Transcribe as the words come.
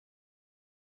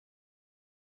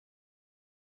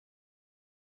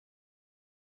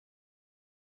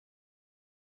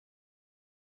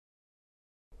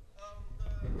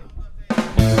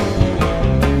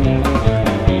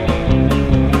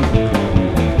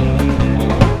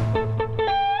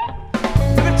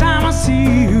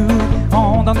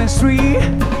street,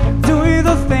 doing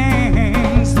the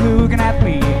things, looking at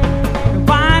me,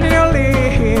 biting your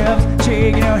lips,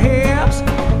 shaking your hips,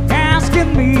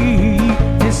 asking me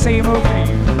the same old thing.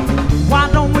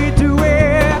 Why don't we do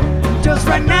it just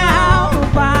right now?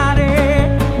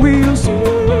 Nobody will see.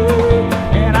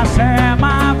 And I said,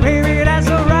 my baby,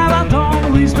 that's alright, but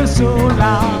don't whisper so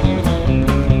loud.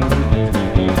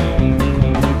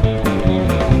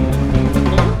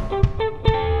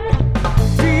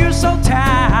 Feel so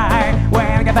tired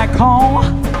when I get back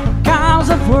home, cows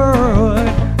of work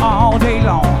all day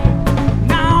long.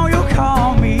 Now you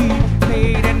call me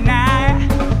late at night,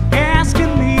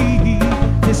 asking me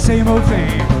the same old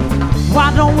thing.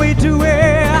 Why don't we do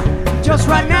it just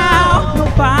right now?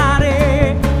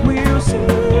 Nobody will see.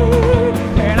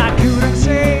 And I couldn't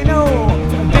say no.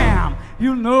 Damn,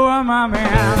 you know I'm my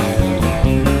man.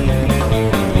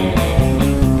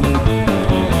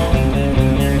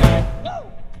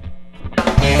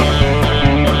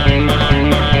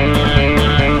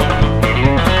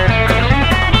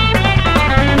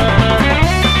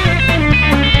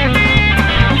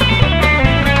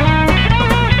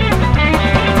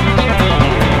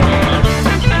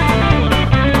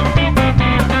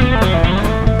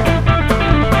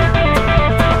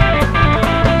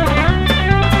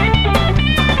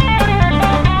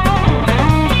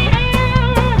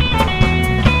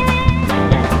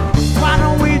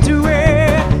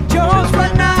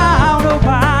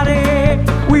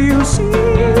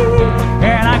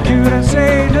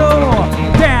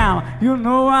 You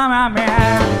know I'm a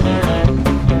man.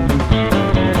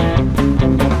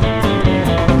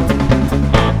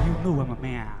 You know I'm a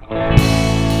man.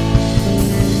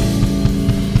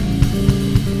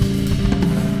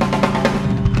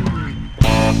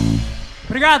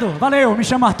 Obrigado, valeu. Me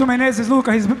chamo Arthur Menezes,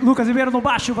 Lucas Ribeiro no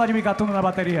baixo, Vladimir Gatuno na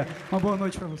bateria. Uma boa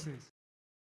noite pra vocês.